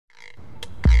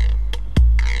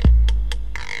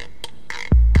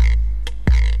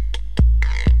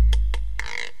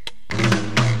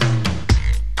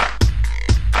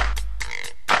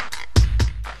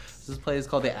play is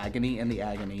called The Agony and the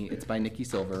Agony. It's by Nikki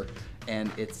Silver,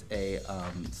 and it's a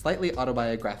slightly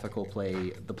autobiographical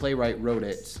play. The playwright wrote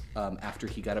it after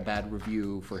he got a bad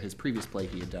review for his previous play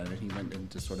he had done, and he went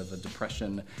into sort of a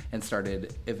depression and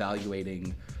started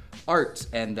evaluating art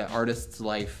and the artist's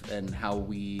life and how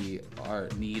we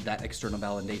need that external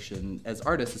validation as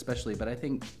artists especially, but I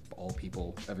think all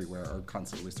people everywhere are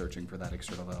constantly searching for that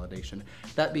external validation.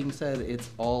 That being said, it's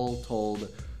all told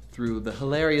through the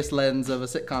hilarious lens of a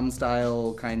sitcom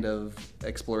style kind of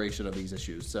exploration of these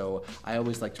issues. So I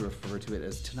always like to refer to it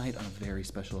as tonight on a very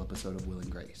special episode of Will and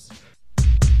Grace.